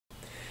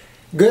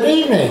Good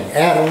evening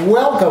and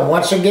welcome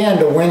once again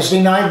to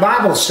Wednesday Night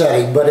Bible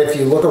Study. But if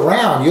you look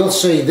around, you'll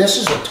see this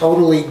is a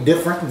totally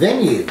different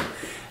venue.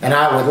 And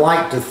I would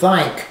like to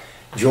thank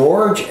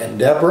George and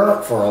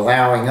Deborah for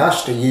allowing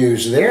us to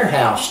use their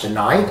house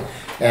tonight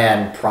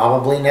and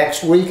probably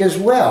next week as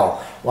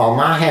well, while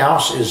my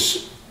house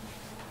is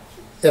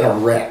in a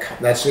wreck.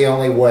 That's the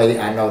only way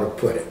I know to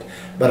put it.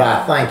 But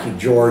I thank you,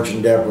 George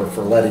and Deborah,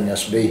 for letting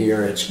us be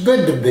here. It's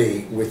good to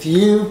be with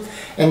you.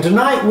 And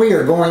tonight we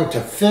are going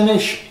to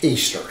finish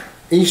Easter.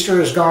 Easter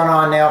has gone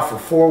on now for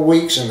 4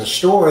 weeks, and the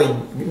story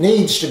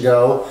needs to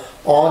go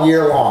all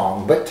year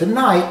long. But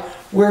tonight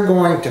we're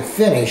going to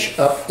finish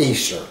up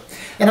Easter.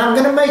 And I'm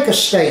going to make a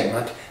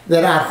statement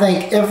that I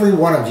think every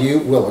one of you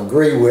will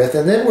agree with,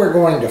 and then we're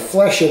going to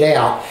flesh it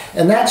out.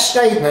 And that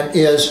statement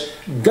is,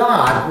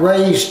 God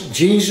raised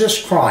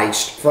Jesus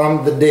Christ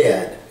from the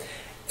dead.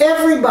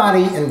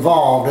 Everybody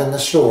involved in the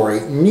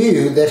story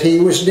knew that he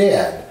was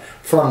dead,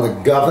 from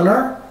the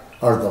governor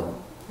or the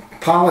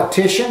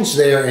politicians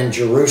there in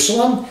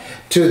Jerusalem,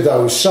 to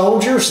those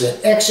soldiers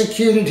that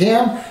executed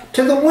him,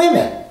 to the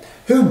women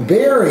who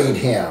buried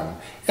him,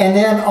 and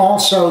then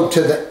also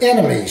to the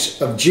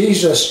enemies of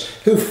Jesus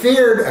who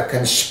feared a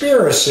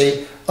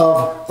conspiracy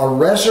of a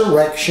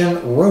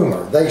resurrection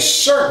rumor. They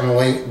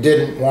certainly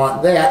didn't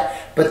want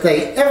that, but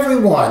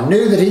everyone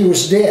knew that he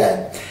was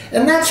dead.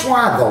 And that's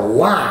why the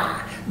lie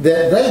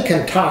that they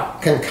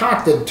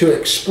concocted to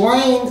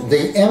explain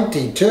the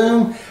empty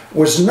tomb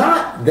was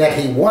not that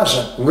he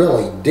wasn't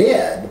really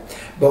dead,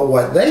 but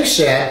what they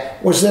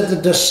said was that the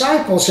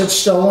disciples had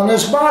stolen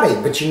his body.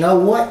 But you know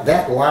what?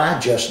 That lie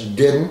just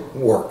didn't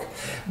work,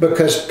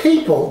 because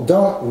people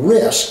don't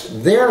risk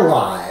their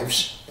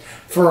lives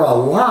for a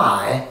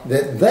lie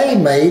that they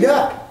made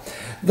up.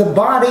 The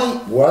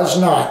body was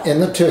not in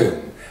the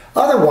tomb.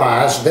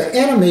 Otherwise, the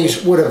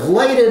enemies would have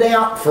laid it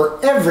out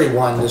for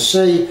everyone to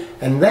see,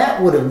 and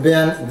that would have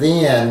been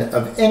the end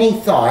of any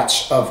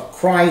thoughts of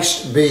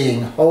Christ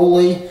being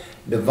holy,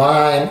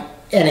 divine,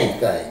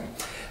 anything.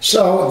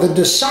 So the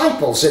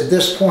disciples at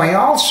this point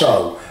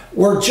also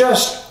were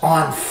just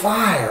on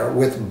fire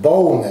with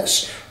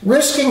boldness,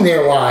 risking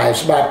their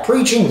lives by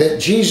preaching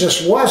that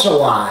Jesus was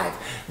alive.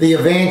 The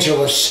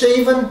evangelist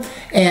Stephen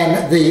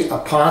and the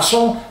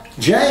apostle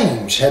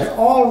James had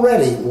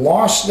already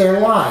lost their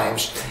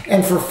lives,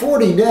 and for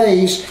 40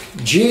 days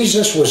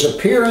Jesus was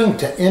appearing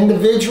to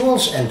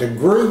individuals and to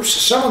groups,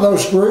 some of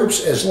those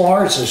groups as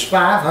large as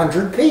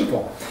 500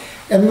 people.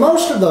 And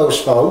most of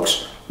those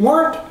folks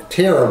weren't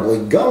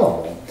terribly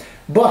gullible,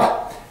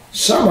 but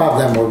some of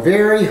them were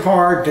very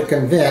hard to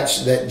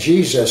convince that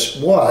Jesus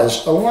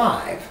was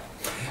alive.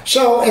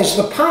 So as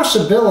the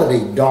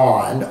possibility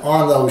dawned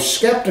on those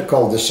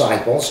skeptical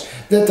disciples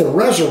that the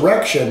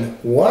resurrection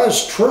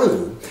was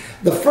true,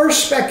 the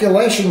first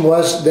speculation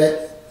was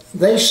that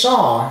they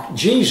saw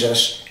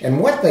Jesus, and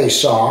what they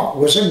saw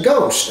was a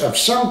ghost of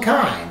some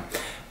kind.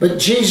 But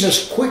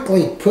Jesus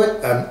quickly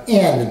put an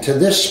end to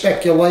this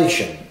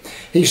speculation.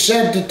 He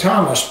said to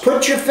Thomas,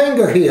 "Put your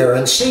finger here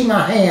and see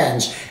my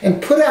hands,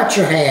 and put out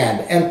your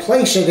hand and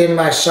place it in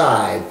my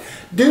side.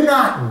 Do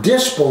not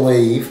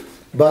disbelieve,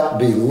 but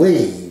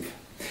believe."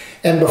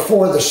 And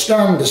before the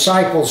stunned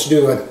disciples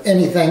do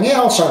anything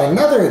else, on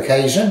another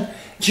occasion,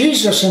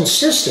 Jesus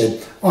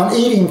insisted on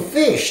eating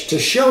fish to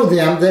show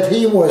them that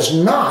he was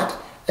not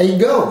a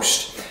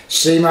ghost.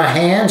 "See my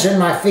hands and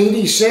my feet,"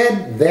 he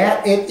said,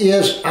 "that it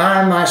is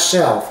I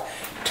myself.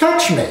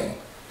 Touch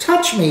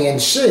me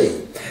and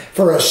see.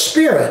 For a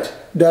spirit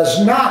does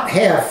not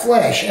have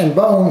flesh and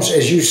bones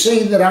as you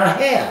see that I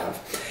have."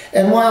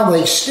 And while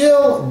they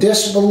still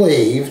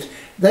disbelieved,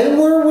 they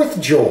were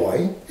with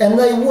joy and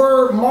they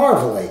were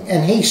marveling.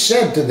 And he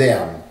said to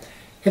them,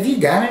 "Have you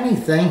got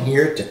anything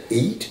here to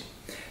eat?"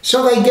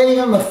 So they gave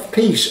him a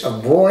piece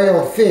of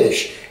broiled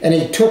fish, and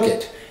he took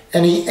it,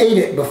 and he ate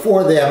it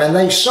before them. And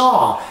they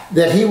saw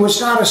that he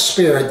was not a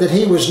spirit, that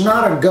he was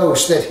not a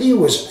ghost, that he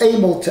was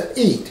able to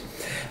eat.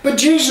 But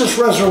Jesus'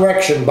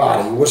 resurrection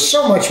body was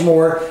so much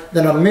more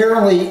than a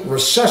merely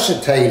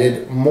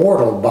resuscitated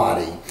mortal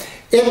body.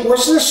 It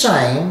was the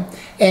same,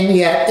 and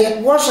yet it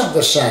wasn't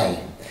the same.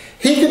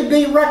 He could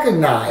be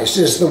recognized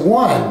as the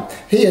one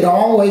he had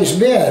always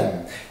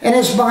been, and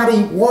his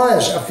body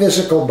was a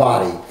physical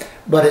body,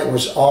 but it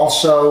was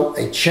also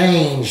a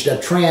changed, a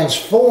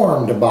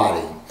transformed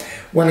body.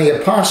 When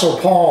the Apostle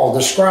Paul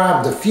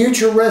described the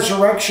future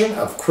resurrection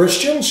of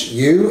Christians,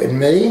 you and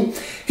me,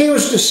 he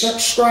was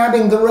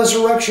describing the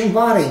resurrection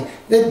body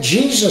that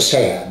Jesus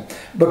had,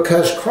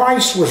 because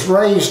Christ was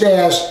raised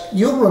as,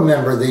 you'll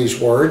remember these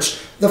words,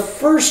 the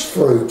first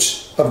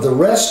fruits of the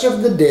rest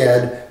of the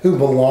dead who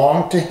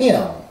belong to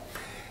him.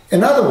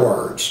 In other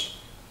words,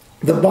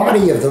 the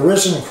body of the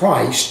risen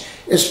Christ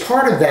is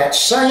part of that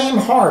same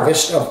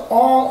harvest of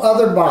all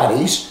other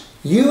bodies,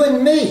 you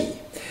and me,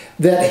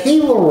 that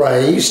he will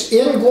raise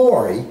in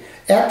glory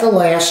at the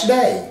last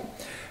day.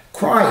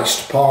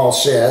 Christ, Paul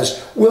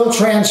says, will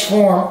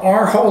transform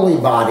our holy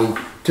body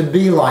to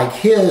be like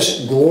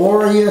his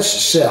glorious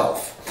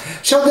self.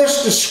 So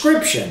this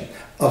description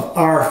of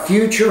our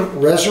future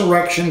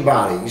resurrection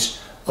bodies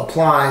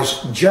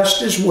applies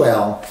just as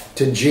well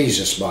to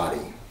Jesus'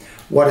 body.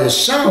 What is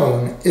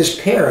sown is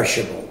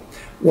perishable.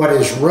 What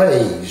is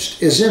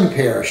raised is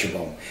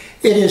imperishable.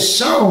 It is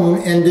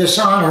sown in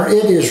dishonor.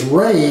 It is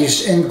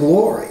raised in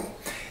glory.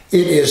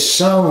 It is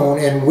sown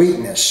in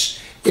weakness.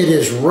 It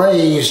is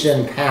raised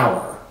in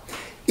power.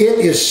 It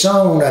is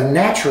sown a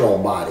natural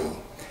body,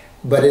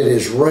 but it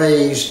is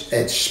raised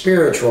a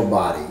spiritual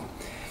body.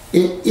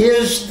 It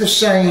is the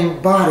same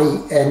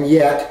body, and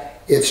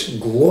yet it's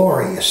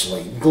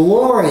gloriously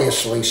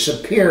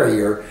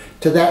superior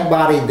to that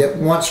body that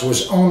once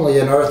was only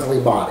an earthly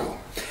body.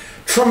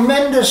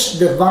 Tremendous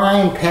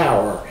divine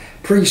power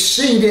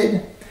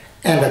preceded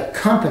and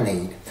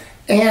accompanied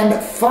and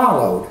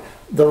followed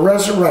the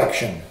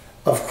resurrection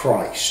of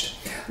Christ.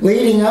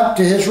 Leading up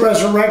to his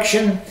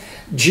resurrection,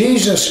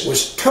 Jesus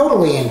was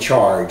totally in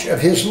charge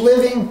of his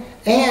living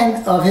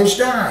and of his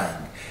dying.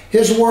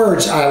 His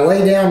words, "I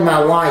lay down my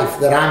life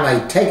that I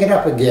may take it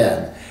up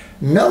again.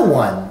 No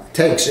one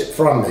takes it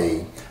from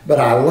me, but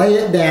I lay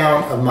it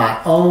down of my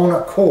own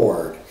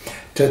accord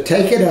to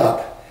take it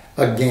up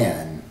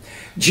again."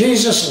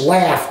 Jesus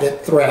laughed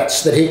at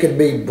threats that he could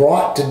be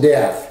brought to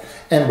death,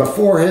 and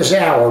before his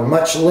hour,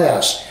 much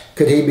less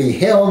could he be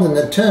held in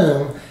the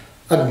tomb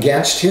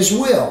against his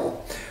will.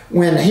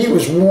 When he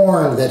was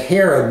warned that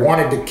Herod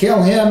wanted to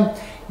kill him,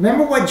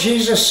 remember what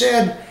Jesus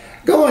said?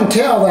 "Go and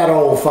tell that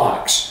old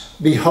fox,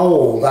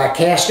 behold, I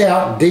cast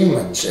out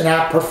demons, and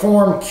I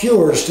perform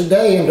cures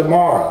today and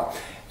tomorrow,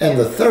 and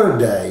the third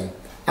day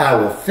I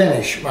will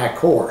finish my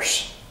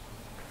course."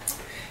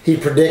 He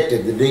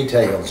predicted the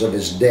details of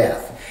his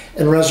death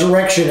and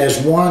resurrection as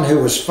one who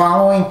was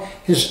following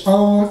his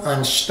own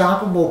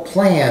unstoppable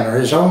plan or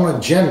his own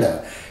agenda.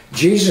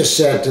 Jesus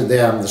said to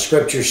them, the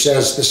scripture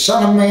says, "The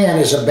Son of Man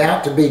is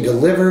about to be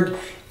delivered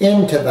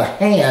into the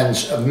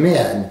hands of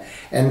men,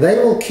 and they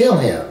will kill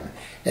him,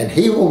 and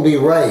he will be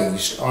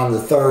raised on the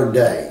third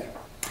day."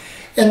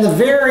 In the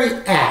very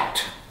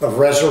act of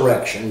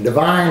resurrection,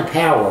 divine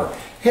power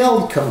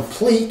held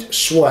complete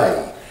sway.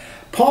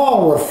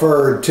 Paul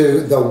referred to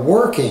the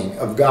working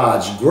of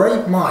God's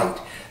great might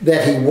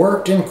that he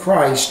worked in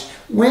Christ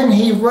when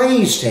he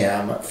raised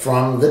him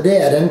from the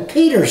dead. And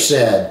Peter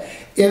said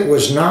it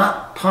was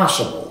not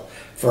possible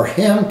for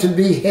him to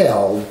be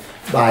held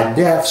by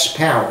death's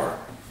power.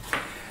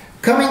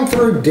 Coming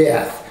through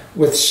death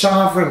with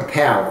sovereign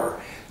power,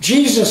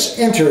 Jesus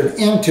entered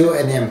into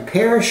an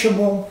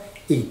imperishable,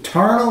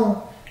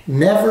 eternal,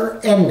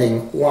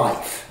 never-ending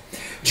life.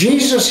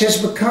 Jesus has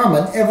become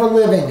an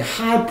ever-living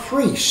high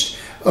priest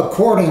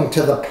according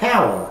to the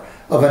power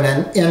of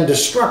an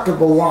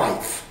indestructible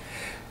life.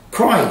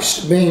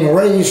 Christ, being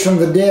raised from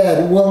the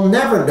dead, will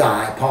never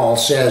die, Paul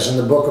says in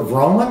the book of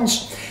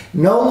Romans.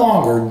 No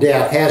longer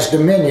death has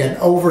dominion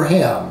over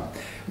him.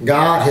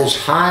 God has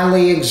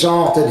highly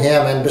exalted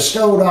him and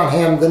bestowed on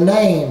him the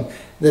name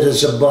that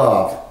is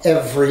above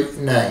every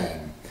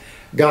name.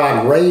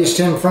 God raised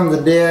him from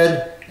the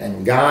dead,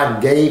 and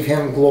God gave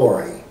him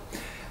glory.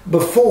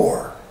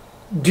 Before,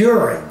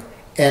 during,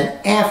 and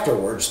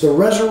afterwards, the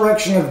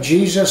resurrection of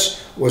Jesus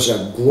was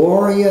a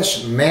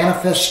glorious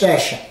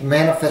manifestation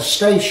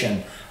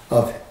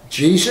of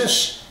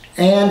Jesus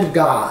and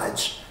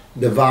God's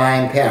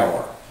divine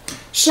power.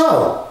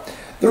 So,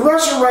 the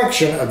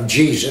resurrection of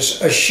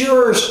Jesus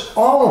assures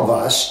all of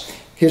us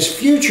his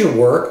future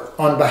work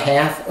on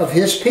behalf of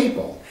his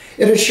people.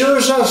 It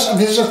assures us of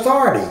his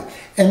authority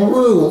and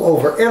rule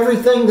over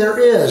everything there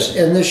is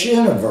in this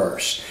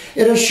universe.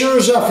 It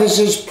assures us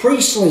his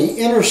priestly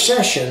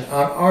intercession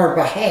on our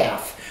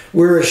behalf.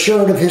 We're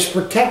assured of his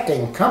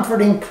protecting,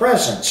 comforting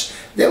presence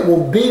that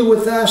will be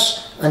with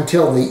us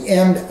until the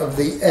end of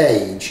the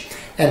age.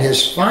 And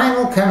his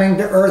final coming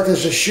to earth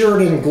is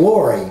assured in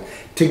glory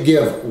to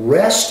give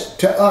rest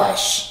to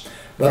us,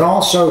 but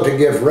also to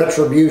give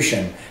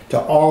retribution to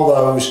all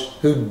those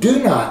who do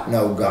not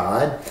know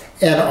God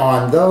and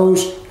on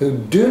those who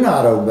do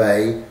not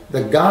obey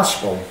the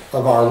gospel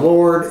of our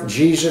Lord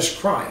Jesus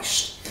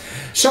Christ.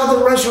 So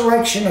the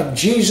resurrection of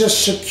Jesus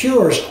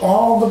secures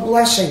all the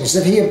blessings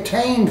that he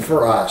obtained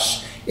for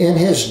us in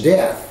his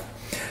death.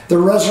 The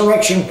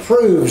resurrection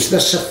proves the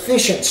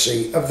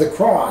sufficiency of the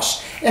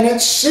cross, and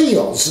it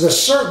seals the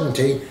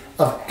certainty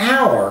of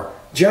our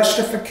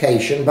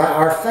justification by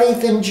our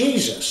faith in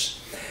Jesus.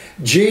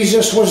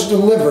 Jesus was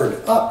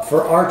delivered up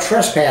for our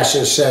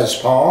trespasses, says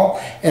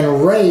Paul,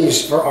 and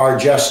raised for our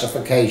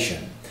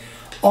justification.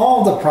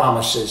 All the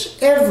promises,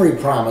 every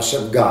promise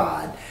of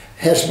God,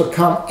 has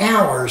become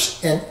ours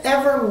in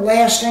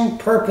everlasting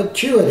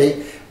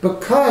perpetuity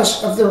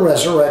because of the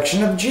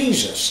resurrection of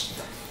Jesus.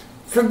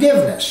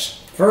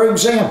 Forgiveness, for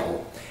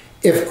example.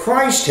 If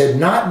Christ had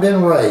not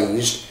been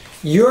raised,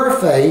 your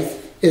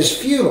faith is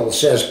futile,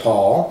 says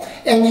Paul,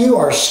 and you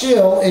are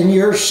still in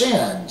your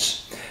sins.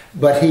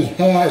 But he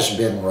has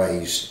been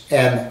raised,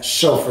 and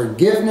so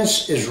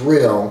forgiveness is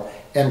real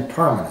and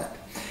permanent.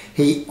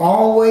 He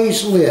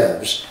always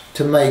lives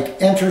to make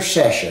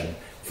intercession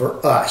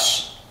for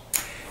us.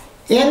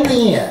 In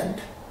the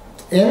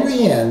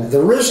end,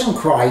 the risen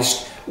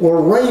Christ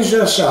will raise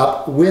us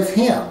up with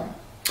him.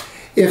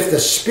 If the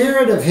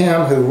Spirit of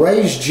Him who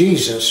raised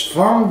Jesus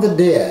from the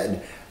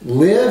dead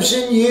lives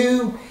in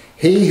you,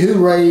 He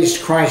who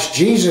raised Christ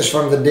Jesus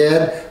from the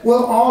dead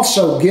will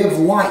also give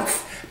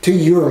life to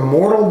your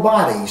mortal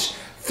bodies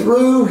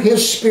through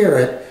His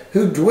Spirit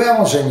who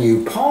dwells in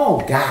you.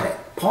 Paul got it.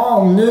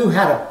 Paul knew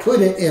how to put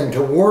it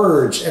into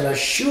words and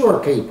assure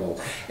people.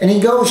 And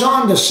he goes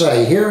on to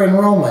say here in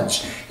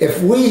Romans,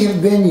 if we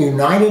have been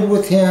united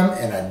with Him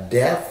in a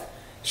death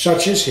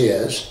such as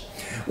His,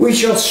 we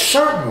shall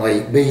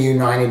certainly be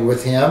united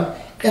with Him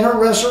in a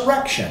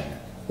resurrection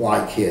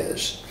like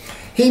His.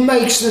 He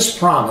makes this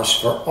promise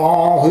for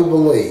all who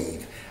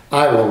believe.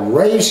 I will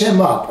raise Him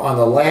up on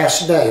the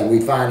last day, we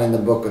find in the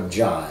book of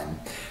John.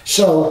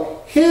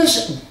 So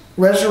His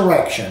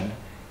resurrection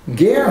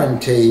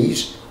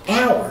guarantees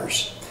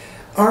ours.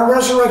 Our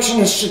resurrection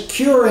is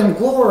secure in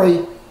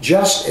glory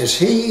just as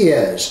He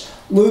is.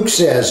 Luke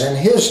says in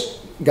his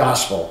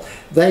gospel,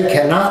 they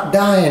cannot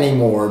die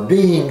anymore,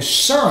 being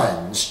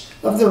sons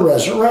of the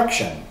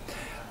resurrection.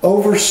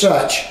 Over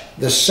such,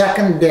 the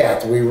second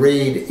death, we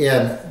read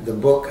in the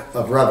book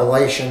of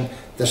Revelation,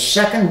 the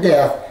second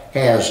death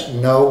has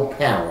no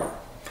power.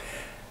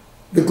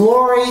 The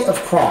glory of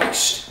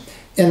Christ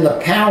in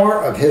the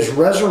power of His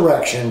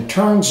resurrection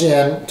turns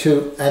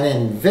into an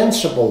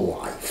invincible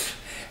life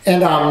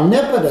and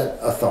omnipotent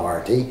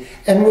authority,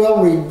 and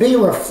will be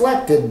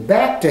reflected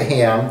back to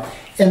Him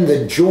in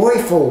the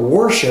joyful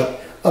worship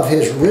of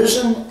His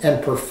risen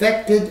and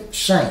perfected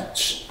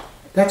saints.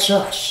 That's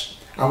us.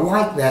 I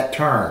like that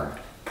term,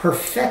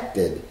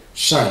 perfected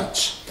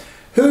saints.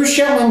 Who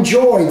shall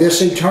enjoy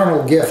this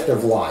eternal gift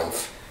of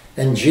life?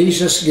 And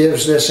Jesus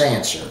gives this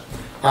answer.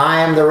 I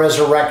am the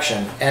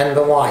resurrection and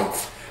the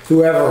life.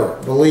 Whoever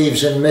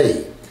believes in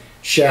me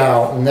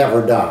shall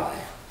never die.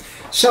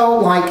 So,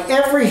 like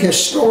every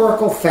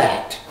historical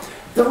fact,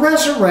 the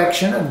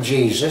resurrection of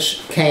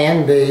Jesus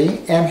can be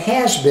and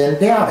has been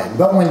doubted.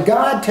 But when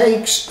God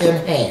takes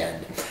in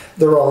hand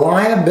the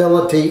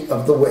reliability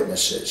of the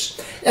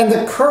witnesses and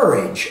the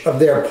courage of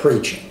their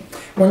preaching,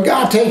 when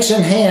God takes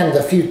in hand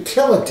the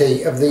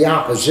futility of the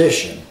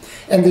opposition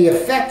and the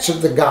effects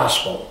of the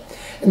gospel,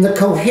 and the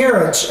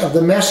coherence of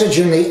the message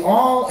and the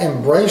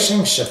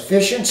all-embracing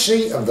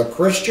sufficiency of the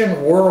Christian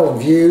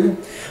worldview,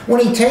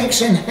 when He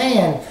takes in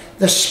hand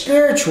the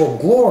spiritual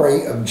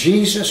glory of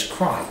Jesus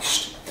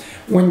Christ,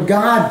 when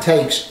God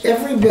takes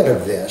every bit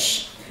of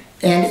this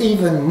and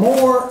even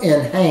more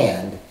in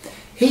hand,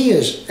 He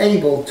is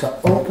able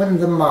to open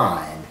the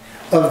mind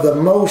of the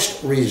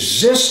most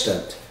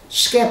resistant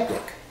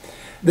skeptic.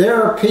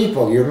 There are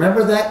people, you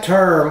remember that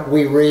term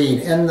we read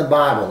in the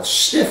Bible,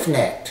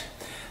 stiff-necked,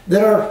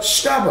 that are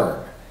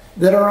stubborn,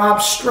 that are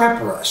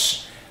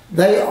obstreperous.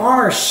 They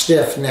are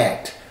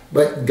stiff-necked,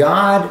 but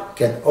God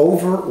can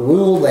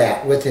overrule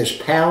that with His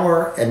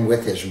power and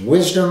with His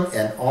wisdom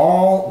and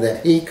all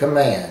that He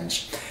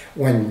commands.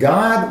 When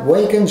God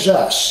wakens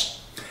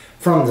us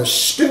from the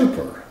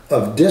stupor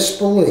of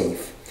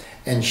disbelief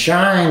and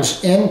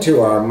shines into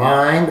our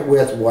mind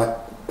with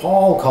what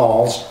Paul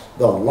calls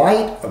the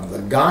light of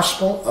the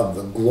gospel of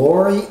the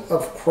glory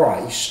of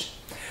Christ,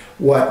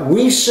 what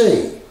we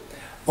see,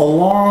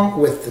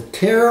 along with the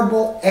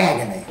terrible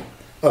agony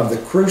of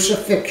the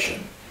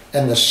crucifixion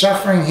and the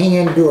suffering He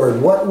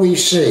endured, what we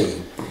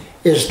see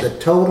is the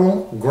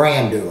total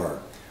grandeur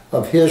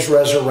of His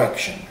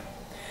resurrection.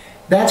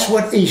 That's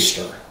what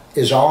Easter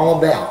is all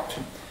about.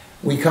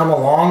 We come a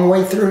long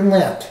way through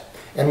Lent,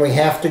 and we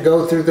have to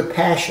go through the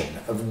Passion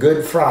of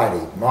Good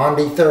Friday,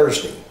 Maundy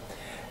Thursday.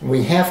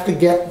 We have to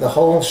get the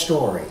whole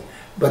story,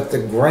 but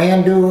the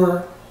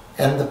grandeur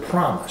and the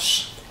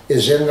promise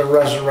is in the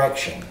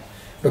resurrection,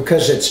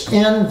 because it's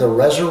in the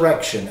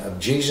resurrection of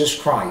Jesus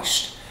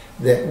Christ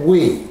that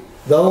we,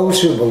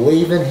 those who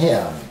believe in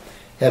Him,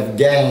 have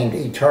gained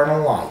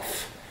eternal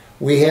life.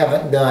 We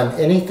haven't done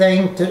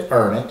anything to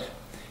earn it.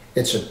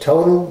 It's a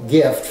total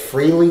gift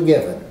freely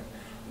given.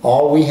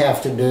 All we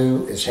have to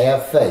do is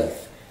have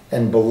faith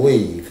and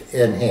believe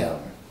in Him.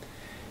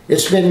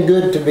 It's been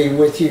good to be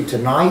with you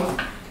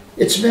tonight.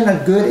 It's been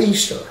a good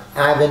Easter.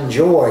 I've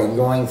enjoyed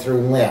going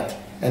through Lent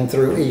and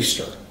through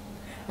Easter.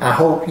 I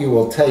hope you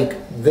will take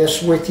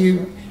this with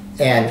you,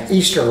 and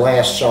Easter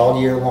lasts all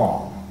year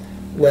long.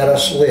 Let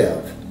us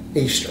live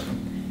Easter.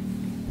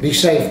 Be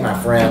safe, my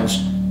friends.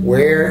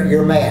 Wear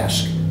your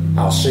mask.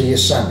 I'll see you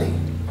Sunday.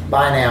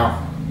 Bye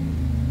now.